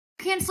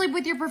Can't sleep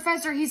with your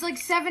professor. He's like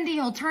 70.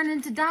 He'll turn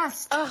into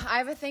dust. Ugh, I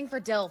have a thing for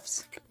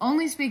DILFs.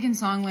 Only speak in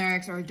song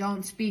lyrics or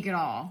don't speak at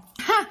all.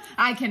 Ha!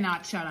 I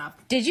cannot shut up.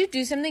 Did you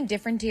do something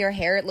different to your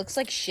hair? It looks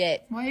like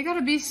shit. Why you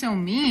gotta be so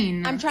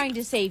mean? I'm trying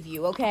to save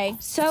you, okay?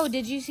 So,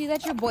 did you see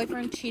that your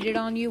boyfriend cheated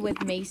on you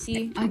with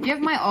Macy? I give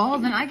my all,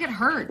 then I get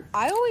hurt.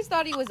 I always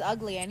thought he was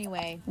ugly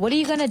anyway. What are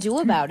you gonna do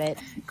about it?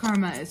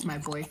 Karma is my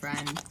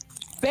boyfriend.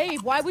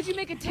 Babe, why would you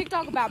make a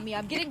TikTok about me?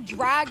 I'm getting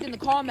dragged in the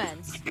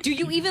comments. Do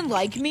you even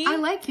like me? I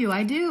like you,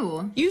 I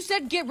do. You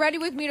said get ready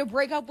with me to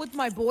break up with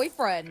my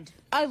boyfriend.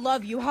 I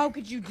love you. How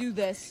could you do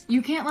this?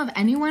 You can't love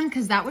anyone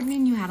because that would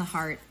mean you had a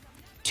heart.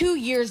 2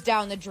 years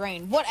down the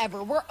drain.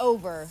 Whatever, we're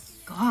over.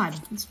 God,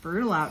 it's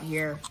brutal out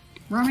here.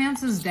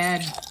 Romance is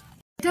dead.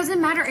 It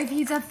doesn't matter if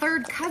he's a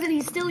third cousin,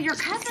 he's still your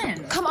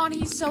cousin. Come on,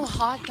 he's so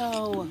hot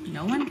though.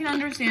 No one can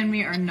understand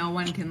me or no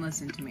one can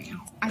listen to me.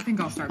 I think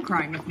I'll start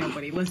crying if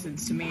nobody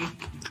listens to me.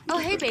 Oh,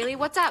 hey Bailey,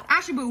 what's up?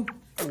 Ashaboo.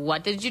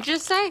 What did you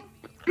just say?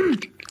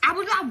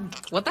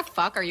 What the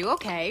fuck, are you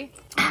okay?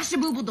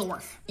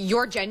 Ashaboobledorf.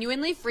 You're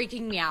genuinely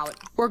freaking me out.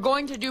 We're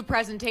going to do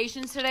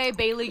presentations today.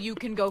 Bailey, you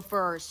can go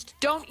first.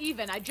 Don't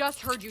even, I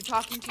just heard you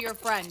talking to your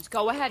friends.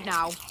 Go ahead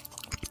now.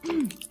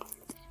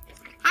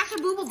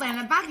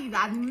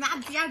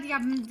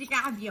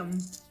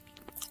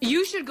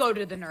 You should go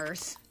to the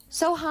nurse.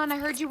 So, hon, I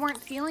heard you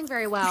weren't feeling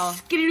very well.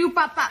 Could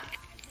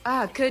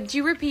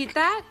you repeat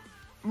that?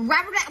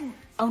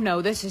 Oh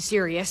no, this is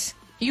serious.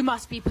 You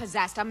must be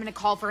possessed. I'm gonna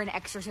call for an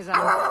exorcism.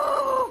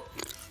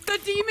 The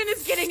demon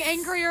is getting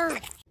angrier.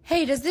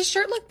 Hey, does this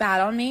shirt look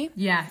bad on me?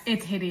 Yeah,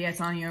 it's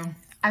hideous on you.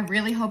 I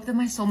really hope that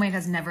my soulmate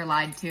has never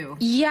lied too.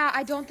 Yeah,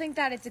 I don't think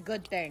that it's a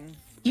good thing.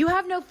 You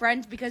have no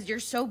friends because you're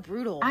so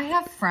brutal. I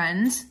have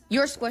friends.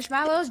 Your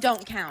squishmallows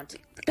don't count.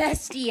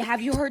 Bestie, have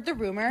you heard the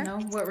rumor? No,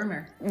 what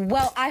rumor?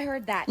 Well, I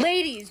heard that.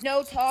 Ladies,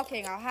 no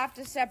talking. I'll have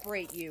to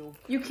separate you.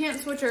 You can't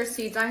switch our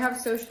seats. I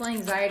have social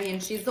anxiety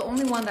and she's the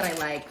only one that I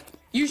like.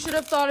 You should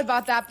have thought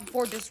about that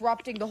before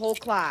disrupting the whole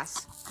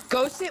class.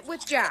 Go sit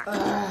with Jack.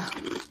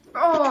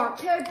 Oh,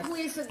 can I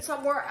please sit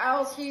somewhere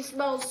else? He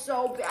smells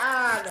so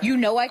bad. You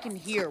know I can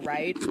hear,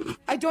 right?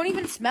 I don't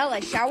even smell.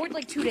 I showered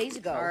like 2 days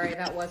ago. Alright,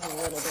 that was a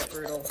little bit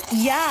brutal.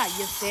 Yeah,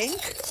 you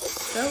think?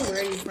 So, where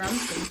are you from,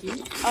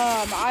 Stinky?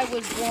 I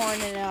was born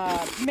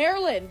in,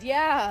 Maryland,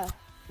 yeah.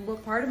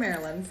 What part of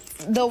Maryland?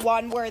 The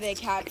one where they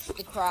catch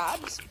the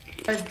crabs.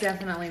 That's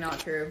definitely not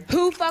true.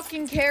 Who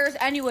fucking cares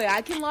anyway?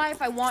 I can lie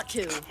if I want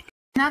to.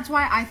 That's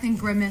why I think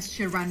Grimace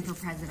should run for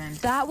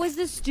president. That was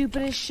the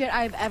stupidest shit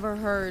I've ever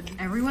heard.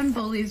 Everyone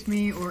bullies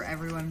me or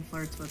everyone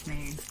flirts with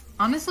me.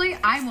 Honestly,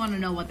 I want to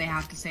know what they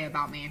have to say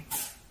about me.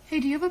 Hey,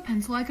 do you have a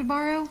pencil I could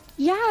borrow?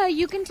 Yeah,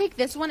 you can take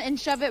this one and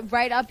shove it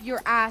right up your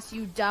ass,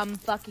 you dumb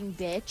fucking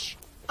bitch.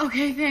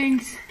 Okay,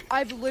 thanks.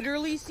 I've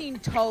literally seen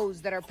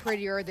toes that are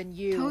prettier than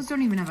you. Toes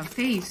don't even have a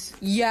face.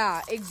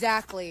 Yeah,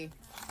 exactly.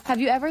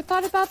 Have you ever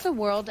thought about the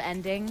world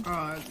ending?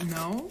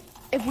 No.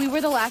 If we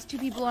were the last 2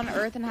 people on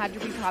Earth and had to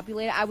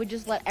repopulate, I would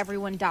just let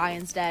everyone die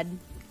instead.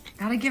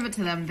 Gotta give it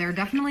to them. They're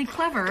definitely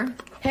clever.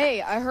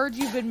 Hey, I heard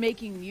you've been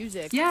making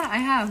music. Yeah, I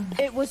have.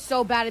 It was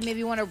so bad it made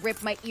me want to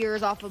rip my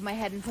ears off of my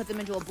head and put them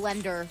into a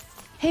blender.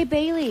 Hey,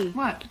 Bailey.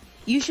 What?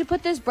 You should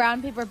put this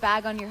brown paper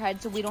bag on your head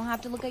so we don't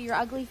have to look at your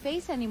ugly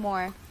face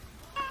anymore.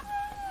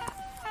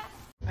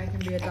 I can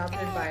be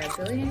adopted by a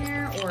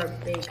billionaire or a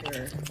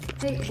baker.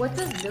 Hey, what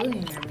does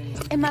billionaire mean?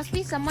 It must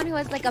be someone who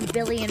has like a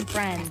billion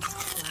friends.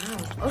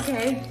 Wow,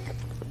 okay.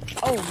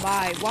 Oh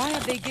my, why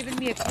have they given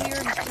me a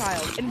clearance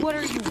child? And what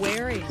are you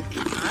wearing?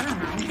 I don't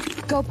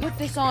know. Go put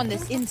this on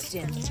this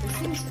instant. This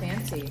seems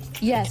fancy.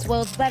 Yes,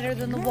 well, it's better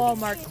than the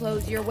Walmart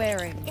clothes you're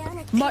wearing.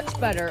 Much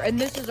better. And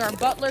this is our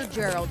butler,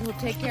 Gerald, who'll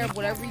take care of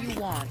whatever you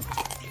want.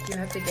 Do you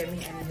have to give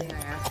me anything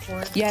I ask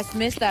for? Yes,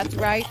 miss, that's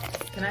right.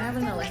 Can I have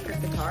an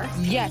electric guitar?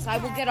 Yes, I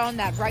will get on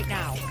that right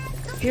now.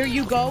 Here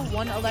you go,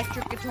 1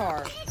 electric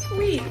guitar.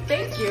 Sweet,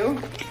 thank you.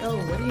 Oh,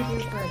 what do you do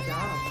for a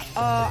job?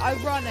 I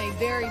run a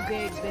very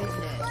big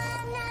business.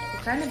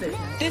 What kind of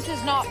business? This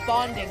is not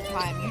bonding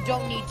time. You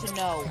don't need to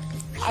know.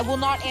 I will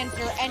not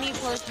answer any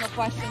personal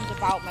questions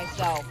about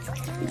myself.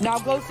 Now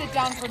go sit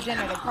down for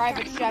dinner. The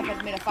private chef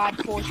has made a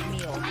 5-course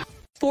meal.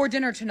 For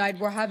dinner tonight,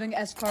 we're having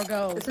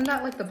escargot. Isn't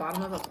that like the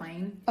bottom of a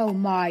plane? Oh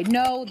my,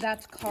 no,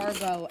 that's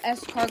cargo.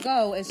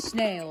 Escargot is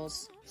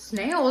snails.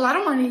 Snails? I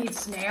don't want to eat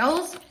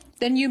snails.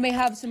 Then you may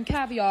have some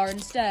caviar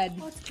instead.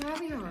 What's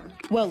caviar?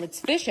 Well, it's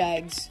fish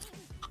eggs.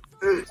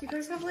 Do you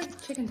guys have like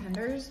chicken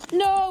tenders?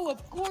 No,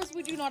 of course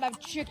we do not have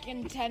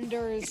chicken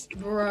tenders.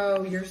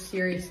 Bro, you're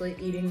seriously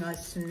eating a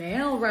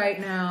snail right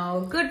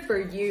now. Good for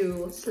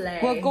you, Slay.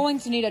 We're going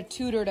to need a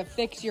tutor to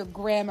fix your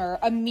grammar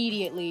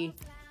immediately.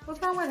 What's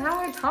wrong with how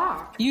I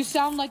talk? You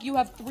sound like you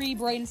have 3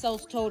 brain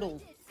cells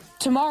total.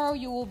 Tomorrow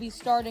you will be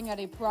starting at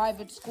a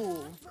private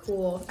school.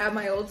 Cool. At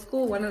my old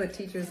school, one of the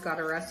teachers got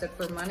arrested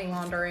for money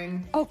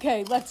laundering.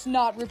 Okay, let's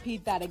not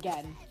repeat that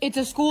again. It's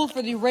a school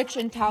for the rich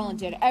and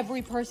talented.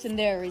 Every person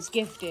there is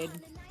gifted.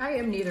 I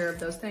am neither of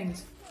those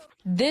things.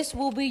 This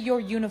will be your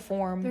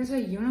uniform. There's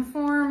a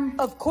uniform?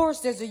 Of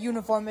course there's a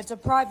uniform. It's a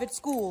private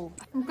school.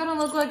 I'm gonna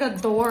look like a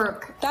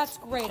dork. That's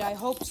great. I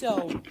hope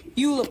so.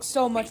 You look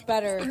so much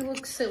better. I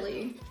look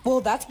silly.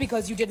 Well, that's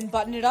because you didn't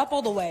button it up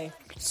all the way.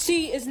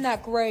 See, isn't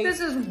that great?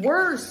 This is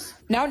worse.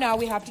 Now,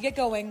 we have to get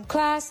going.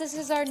 Class, this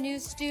is our new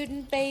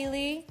student,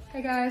 Bailey.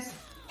 Hey, guys.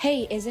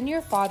 Hey, isn't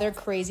your father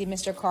crazy,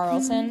 Mr.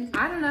 Carlson?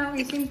 I don't know.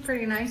 He seems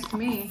pretty nice to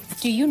me.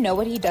 Do you know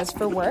what he does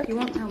for work? He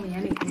won't tell me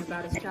anything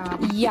about his job.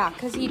 Yeah,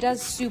 because he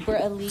does super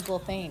illegal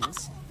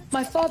things.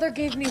 My father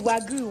gave me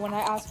Wagyu when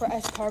I asked for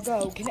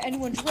escargot. Can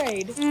anyone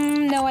trade?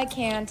 No, I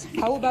can't.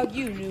 How about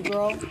you, new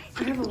girl?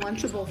 I have a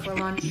Lunchable for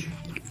lunch.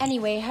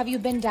 Anyway, have you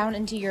been down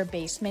into your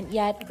basement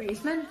yet?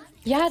 Basement?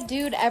 Yeah,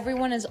 dude,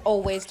 everyone is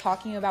always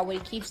talking about what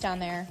he keeps down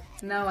there.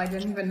 No, I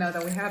didn't even know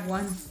that we had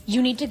one.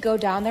 You need to go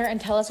down there and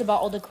tell us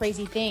about all the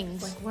crazy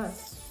things. Like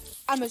what?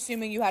 I'm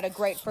assuming you had a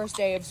great first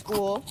day of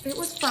school. It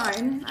was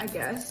fine, I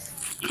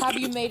guess. Have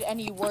you made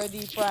any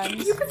worthy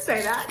friends? You could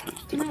say that.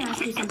 Can I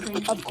ask you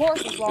something? Of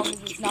course, as long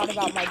as it's not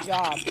about my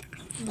job.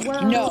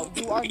 Well... No,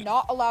 you are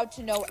not allowed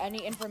to know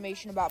any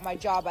information about my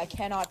job. I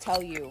cannot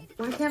tell you.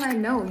 Why can't I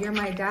know? You're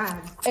my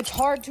dad. It's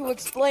hard to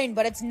explain,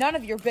 but it's none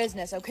of your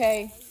business,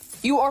 okay?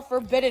 You are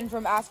forbidden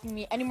from asking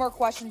me any more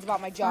questions about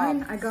my job.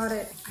 Fine, I got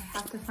it. I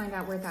have to find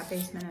out where that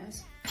basement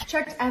is. I've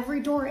checked every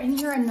door in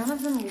here and none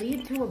of them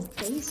lead to a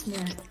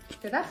basement.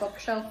 Did that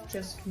bookshelf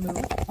just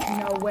move?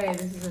 No way,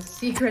 this is a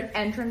secret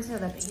entrance to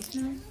the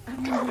basement? I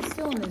mean, he's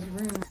still in his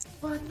room.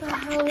 What the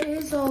hell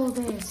is all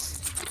this?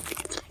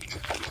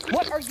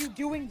 What are you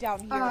doing down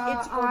here?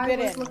 It's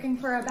forbidden. I was looking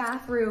for a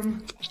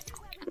bathroom.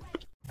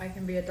 I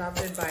can be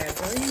adopted by a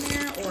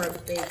billionaire or a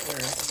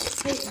baker.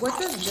 Hey, what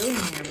does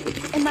billionaire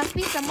mean? It must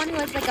be someone who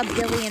has like a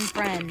billion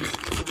friends.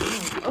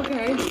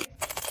 Okay.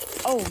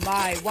 Oh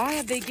my, why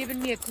have they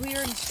given me a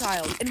clearance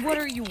child? And what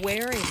are you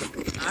wearing?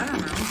 I don't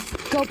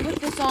know. Go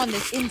put this on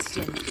this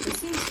instant. This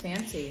seems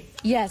fancy.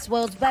 Yes,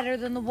 well, it's better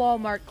than the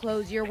Walmart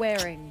clothes you're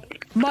wearing.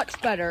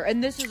 Much better.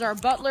 And this is our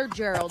butler,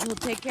 Gerald, who'll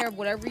take care of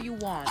whatever you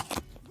want.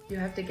 You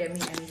have to get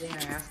me anything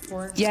I ask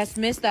for? Yes,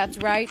 miss, that's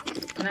right.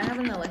 Can I have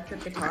an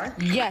electric guitar?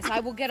 Yes,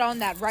 I will get on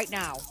that right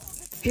now.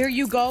 Here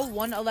you go,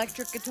 one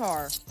electric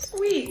guitar.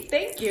 Sweet,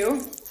 thank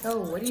you. So,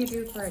 what do you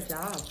do for a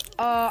job?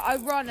 I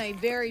run a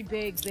very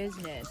big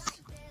business.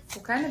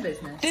 What kind of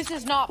business? This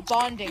is not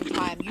bonding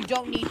time. You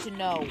don't need to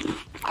know.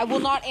 I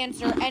will not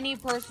answer any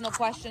personal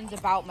questions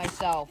about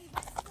myself.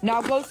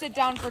 Now go sit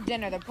down for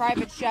dinner. The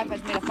private chef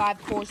has made a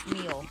 5-course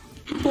meal.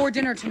 For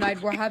dinner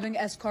tonight, we're having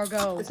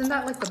escargot. Isn't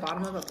that like the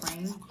bottom of a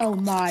plane? Oh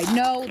my,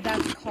 no,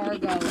 that's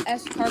cargo.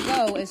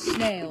 Escargot is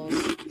snails.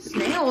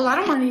 Snails? I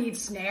don't want to eat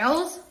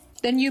snails.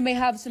 Then you may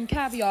have some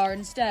caviar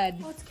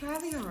instead. What's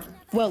caviar?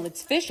 Well,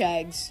 it's fish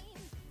eggs.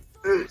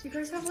 Do you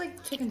guys have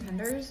like chicken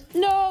tenders?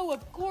 No,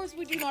 of course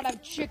we do not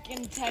have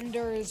chicken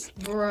tenders.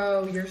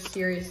 Bro, you're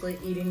seriously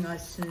eating a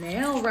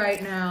snail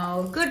right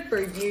now. Good for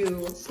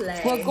you,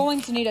 Slay. We're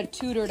going to need a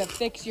tutor to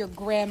fix your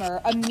grammar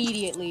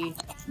immediately.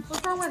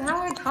 What's wrong with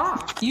how I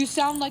talk? You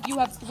sound like you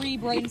have 3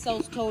 brain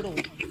cells total.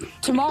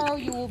 Tomorrow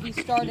you will be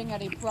starting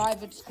at a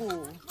private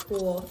school.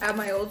 Cool. At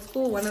my old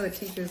school, one of the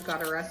teachers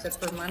got arrested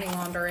for money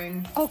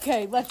laundering.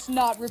 Okay, let's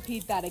not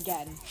repeat that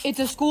again. It's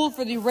a school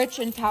for the rich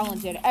and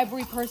talented.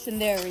 Every person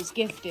there is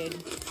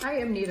gifted. I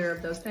am neither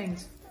of those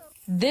things.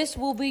 This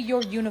will be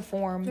your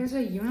uniform. There's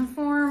a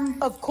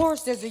uniform? Of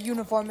course there's a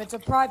uniform. It's a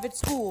private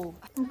school.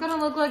 I'm gonna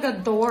look like a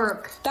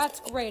dork. That's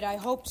great. I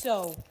hope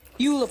so.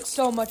 You look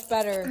so much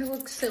better. I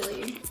look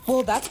silly.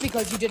 Well, that's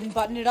because you didn't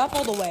button it up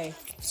all the way.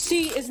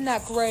 See, isn't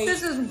that great?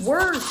 This is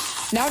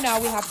worse. Now,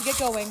 we have to get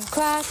going.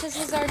 Class, this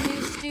is our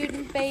new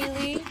student,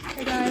 Bailey.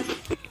 Hey, guys.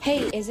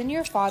 Hey, isn't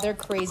your father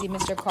crazy,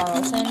 Mr.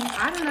 Carlson?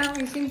 I don't know.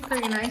 He seems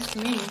pretty nice to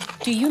me.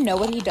 Do you know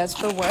what he does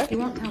for work? He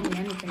won't tell me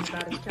anything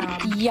about his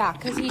job. Yeah,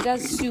 because he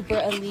does super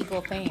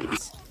illegal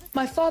things.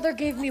 My father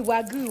gave me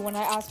Wagyu when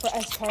I asked for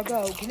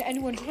escargot. Can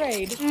anyone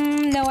trade?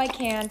 No, I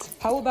can't.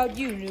 How about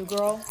you, new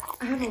girl?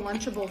 I have a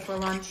Lunchable for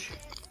lunch.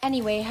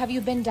 Anyway, have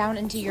you been down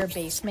into your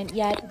basement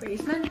yet?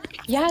 Basement?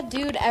 Yeah,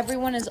 dude,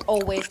 everyone is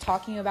always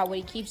talking about what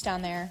he keeps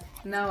down there.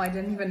 No, I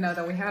didn't even know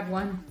that we had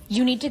one.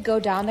 You need to go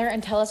down there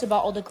and tell us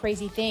about all the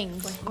crazy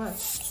things. Like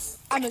what?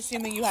 I'm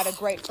assuming you had a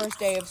great first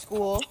day of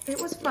school.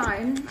 It was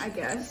fine, I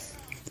guess.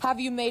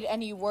 Have you made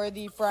any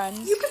worthy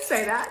friends? You could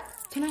say that.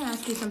 Can I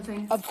ask you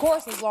something? Of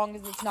course, as long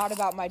as it's not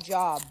about my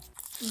job.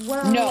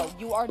 Well... No,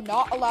 you are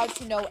not allowed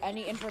to know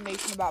any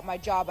information about my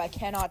job. I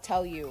cannot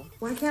tell you.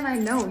 Why can't I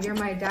know? You're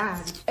my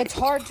dad. It's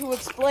hard to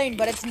explain,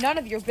 but it's none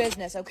of your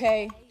business,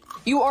 okay?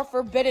 You are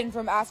forbidden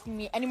from asking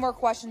me any more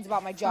questions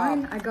about my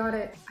job. Fine, I got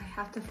it. I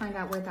have to find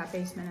out where that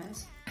basement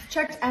is. I've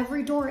checked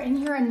every door in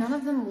here and none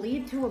of them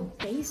lead to a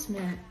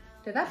basement.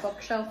 Did that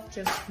bookshelf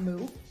just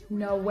move?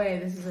 No way,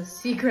 this is a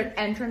secret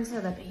entrance to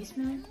the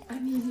basement? I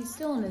mean, he's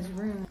still in his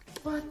room.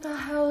 What the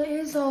hell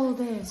is all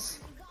this?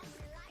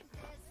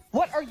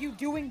 What are you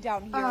doing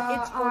down here?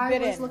 It's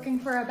forbidden. I was looking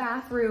for a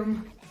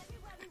bathroom.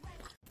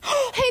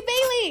 Hey,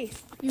 Bailey! Hey!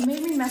 You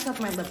made me mess up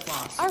my lip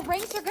gloss. Our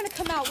ranks are gonna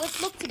come out.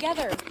 Let's look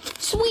together.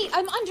 Sweet,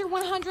 I'm under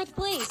 100th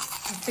place.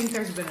 I think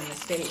there's been a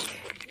mistake.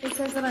 It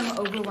says that I'm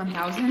over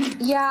 1,000.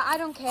 Yeah, I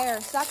don't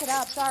care. Suck it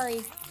up,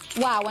 sorry.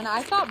 Wow, and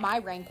I thought my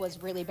rank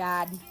was really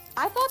bad.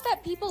 I thought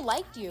that people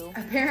liked you.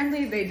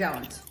 Apparently they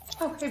don't.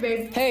 Oh, hey,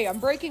 babe. Hey, I'm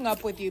breaking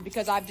up with you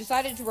because I've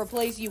decided to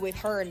replace you with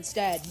her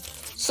instead.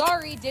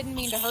 Sorry, didn't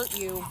mean to hurt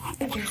you.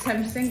 I guess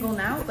I'm single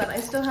now, but I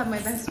still have my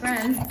best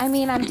friend. I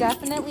mean, I'm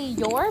definitely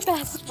your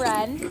best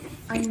friend.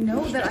 I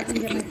know that I can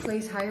get my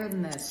place higher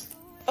than this.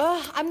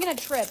 Ugh, I'm gonna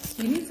trip.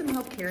 You need some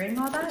help carrying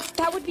all that?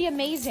 That would be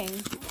amazing.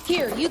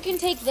 Here, you can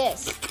take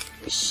this.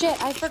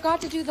 Shit, I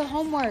forgot to do the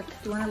homework.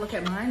 Do you want to look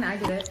at mine? I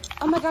did it.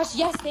 Oh my gosh,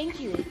 yes, thank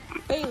you.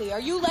 Bailey, are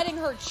you letting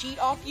her cheat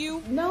off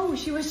you? No,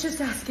 she was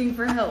just asking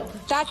for help.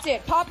 That's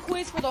it, pop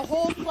quiz for the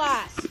whole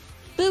class.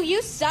 Boo,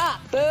 you suck.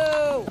 Boo.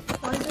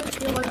 Why does it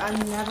feel like I'm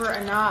never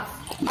enough?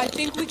 I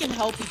think we can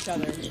help each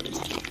other.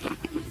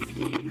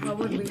 How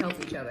would we help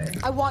each other?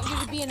 I want you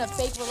to be in a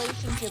fake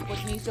relationship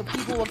with me so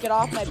people will get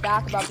off my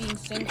back about being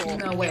single.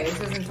 No way, this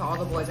isn't to all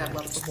the boys I've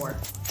loved before.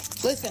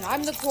 Listen,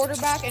 I'm the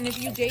quarterback, and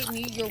if you date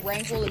me, your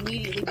rank will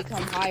immediately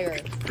become higher.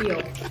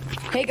 Deal.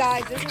 Hey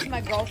guys, this is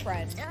my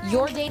girlfriend.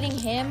 You're dating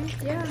him?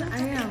 Yeah, I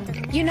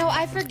am. You know,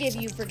 I forgive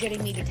you for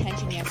getting me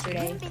detention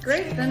yesterday.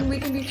 Great, then we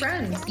can be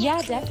friends.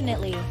 Yeah,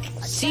 definitely.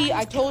 See,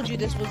 I told you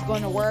this was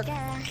going to work.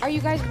 Are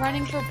you guys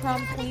running for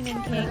prom queen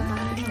and king?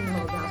 I don't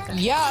know about that.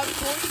 Yeah, of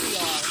course we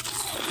are.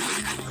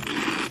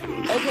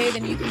 Okay,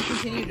 then you can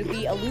continue to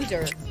be a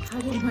loser. How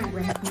did my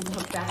rank move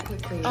up that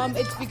quickly?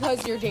 It's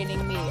because you're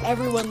dating me.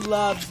 Everyone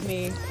loves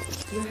me.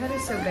 Your head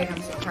is so big,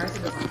 I'm surprised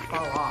it doesn't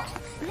fall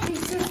off. Hey,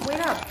 sis, wait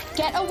up.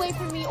 Get away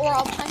from me or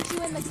I'll punch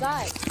you in the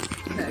gut.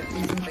 Did I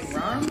do something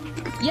wrong?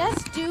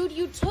 Yes, dude,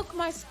 you took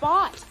my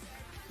spot.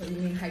 What do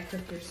you mean I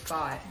took your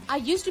spot? I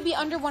used to be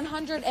under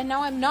 100 and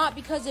now I'm not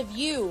because of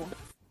you.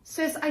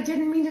 Sis, I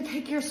didn't mean to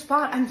take your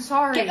spot. I'm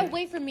sorry. Get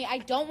away from me. I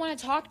don't want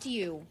to talk to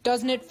you.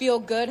 Doesn't it feel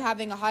good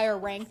having a higher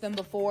rank than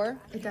before?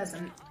 It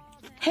doesn't.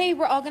 Hey,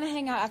 we're all gonna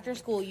hang out after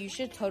school. You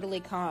should totally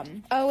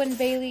come. Oh, and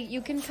Bailey, you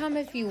can come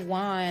if you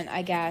want,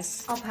 I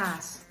guess. I'll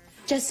pass.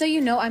 Just so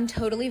you know, I'm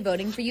totally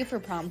voting for you for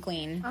prom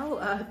queen.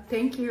 Oh,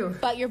 thank you.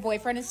 But your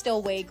boyfriend is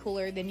still way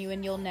cooler than you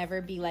and you'll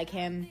never be like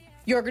him.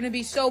 You're gonna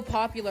be so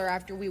popular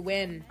after we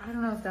win. I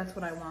don't know if that's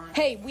what I want.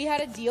 Hey, we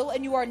had a deal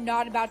and you are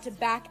not about to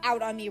back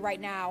out on me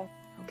right now.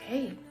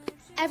 Okay.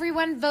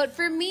 Everyone vote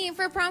for me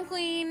for prom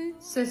queen.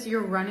 Sis,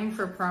 you're running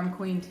for prom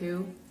queen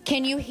too?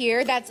 Can you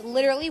hear? That's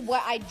literally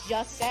what I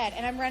just said,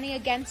 and I'm running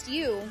against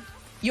you.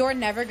 You're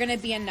never gonna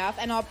be enough,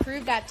 and I'll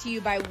prove that to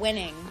you by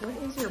winning.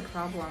 What is your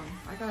problem?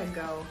 I gotta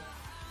go.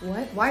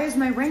 What? Why is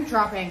my rank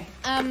dropping?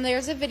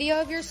 There's a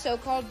video of your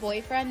so-called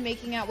boyfriend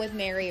making out with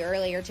Mary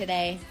earlier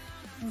today.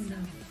 Oh no.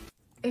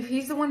 If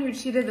he's the one who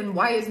cheated, then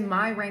why is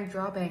my rank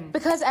dropping?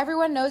 Because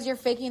everyone knows you're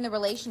faking the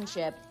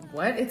relationship.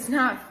 What? It's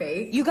not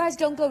fake. You guys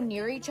don't go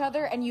near each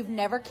other and you've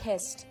never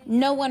kissed.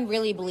 No one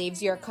really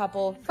believes you're a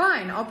couple.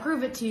 Fine, I'll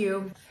prove it to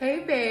you. Hey,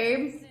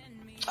 babe.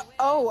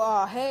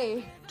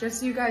 Hey. Just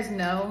so you guys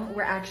know,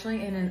 we're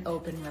actually in an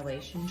open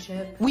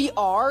relationship. We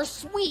are?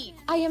 Sweet.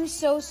 I am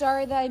so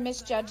sorry that I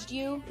misjudged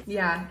you.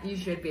 Yeah, you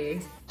should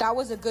be. That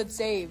was a good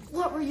save.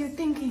 What were you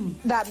thinking?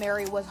 That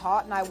Mary was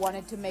hot and I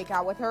wanted to make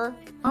out with her.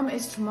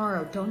 It's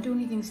tomorrow. Don't do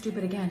anything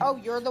stupid again. Oh,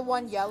 you're the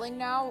one yelling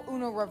now?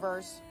 Uno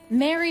reverse.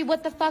 Mary,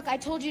 what the fuck? I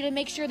told you to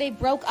make sure they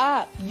broke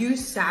up. You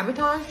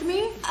sabotaged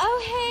me?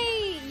 Oh,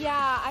 hey.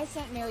 Yeah, I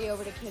sent Mary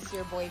over to kiss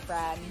your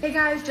boyfriend. Hey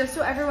guys, just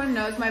so everyone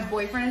knows, my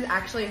boyfriend is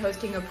actually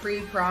hosting a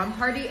pre-prom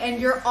party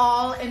and you're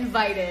all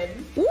invited.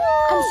 Woo!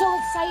 I'm so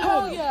excited.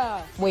 Oh,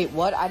 yeah. Wait,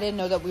 what? I didn't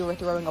know that we were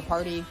throwing a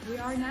party. We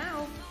are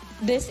now.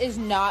 This is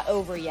not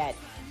over yet.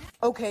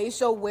 Okay,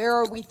 so where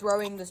are we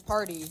throwing this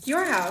party?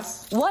 Your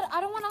house. What?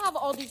 I don't want to have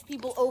all these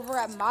people over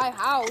at my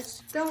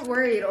house. Don't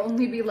worry, it'll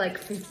only be like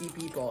 50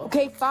 people.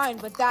 Okay, fine,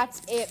 but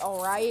that's it,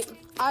 all right?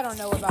 I don't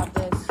know about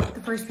this.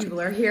 The first people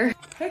are here.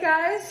 Hey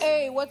guys.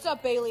 Hey, what's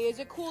up, Bailey? Is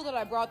it cool that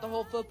I brought the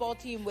whole football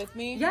team with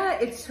me? Yeah,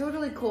 it's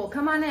totally cool.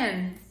 Come on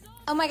in.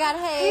 Oh my god,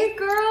 hey. Hey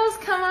girls,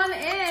 come on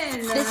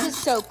in. This is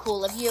so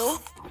cool of you.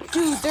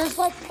 Dude, there's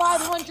like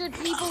 500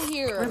 people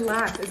here.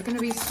 Relax, it's gonna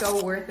be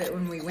so worth it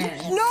when we win.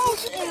 No,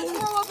 you didn't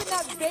throw up in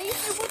that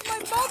vase. It was my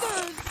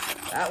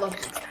mother's. That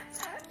looks expensive.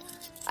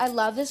 I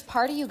love this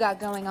party you got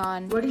going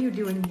on. What are you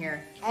doing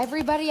here?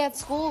 Everybody at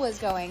school was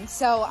going,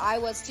 so I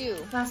was too.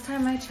 Last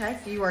time I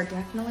checked, you are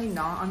definitely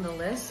not on the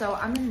list, so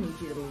I'm gonna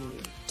need you to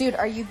leave. Dude,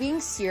 are you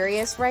being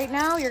serious right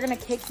now? You're gonna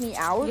kick me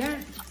out? Yeah,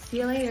 see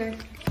you later.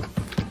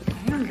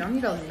 Damn, don't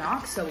need to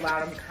knock so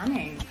loud, I'm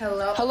coming.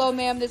 Hello? Hello,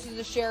 ma'am, this is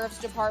the sheriff's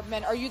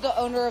department. Are you the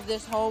owner of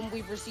this home?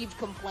 We've received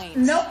complaints.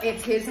 Nope,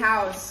 it's his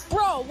house.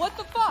 Bro, what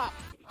the fuck?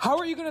 How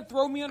are you gonna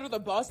throw me under the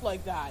bus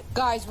like that?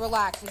 Guys,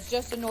 relax. It's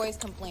just a noise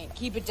complaint.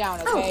 Keep it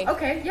down, okay? Oh,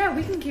 okay. Yeah,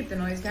 we can keep the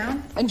noise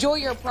down. Enjoy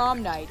your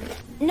prom night.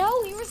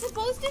 No, you were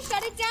supposed to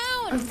shut it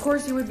down. Of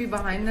course you would be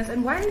behind this.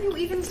 And why are you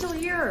even still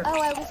here?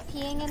 Oh, I was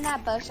peeing in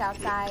that bush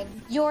outside.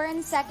 You're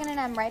in second and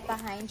I'm right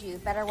behind you.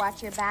 Better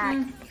watch your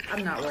back.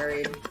 I'm not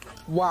worried.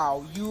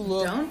 Wow, you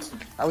look... Don't?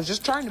 I was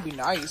just trying to be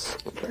nice.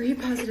 Are you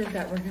positive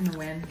that we're gonna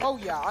win? Oh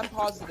yeah, I'm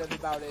positive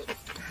about it.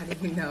 How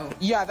do you know?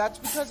 Yeah, that's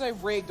because I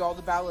rigged all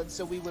the ballots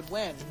so we would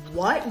win.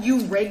 What?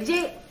 You rigged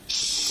it?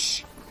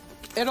 Shh!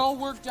 It all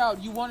worked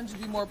out. You wanted to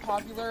be more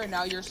popular and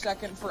now you're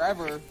second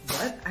forever.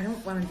 What? I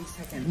don't want to be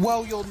second.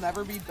 Well, you'll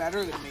never be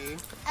better than me.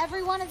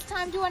 Everyone, it's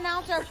time to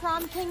announce our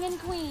prom king and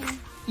queen.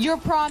 Your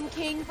prom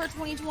king for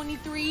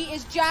 2023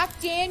 is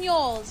Jack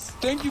Daniels.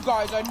 Thank you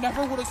guys, I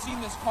never would have seen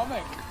this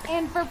coming.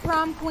 And for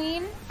prom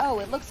queen, oh,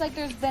 it looks like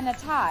there's been a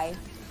tie.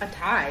 A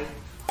tie?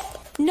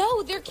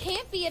 No, there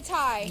can't be a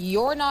tie.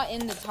 You're not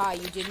in the tie.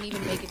 You didn't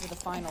even make it to the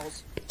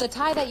finals. The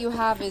tie that you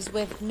have is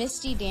with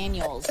Misty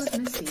Daniels. Who's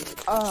Misty?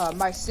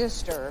 My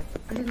sister.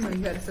 I didn't know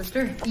you had a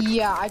sister.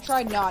 Yeah, I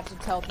tried not to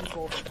tell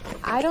people.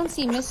 I don't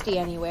see Misty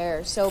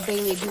anywhere. So,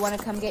 Bailey, do you want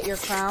to come get your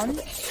crown?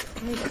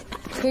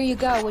 Here you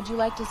go. Would you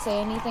like to say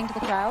anything to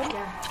the crowd?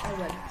 Yeah, I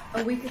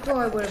would. A week ago,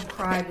 I would have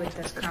cried with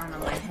this crown on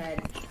my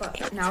head.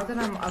 But now that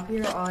I'm up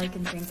here, all I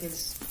can think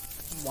is,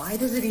 why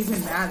does it even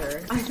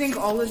matter? I think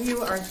all of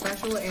you are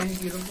special and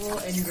beautiful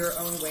in your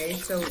own way,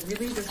 so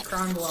really this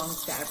crown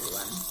belongs to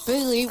everyone.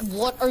 Bailey,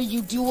 what are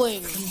you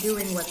doing? I'm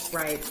doing what's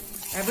right.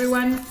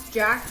 Everyone,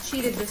 Jack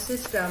cheated the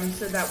system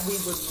so that we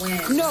would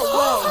win. No,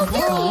 oh my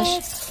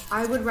gosh.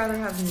 I would rather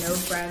have no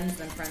friends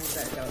than friends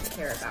that don't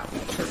care about me,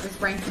 because this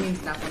rank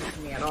means nothing to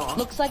me at all.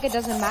 Looks like it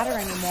doesn't matter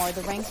anymore.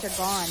 The ranks are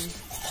gone.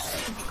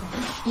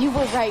 You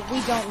were right. We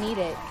don't need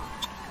it.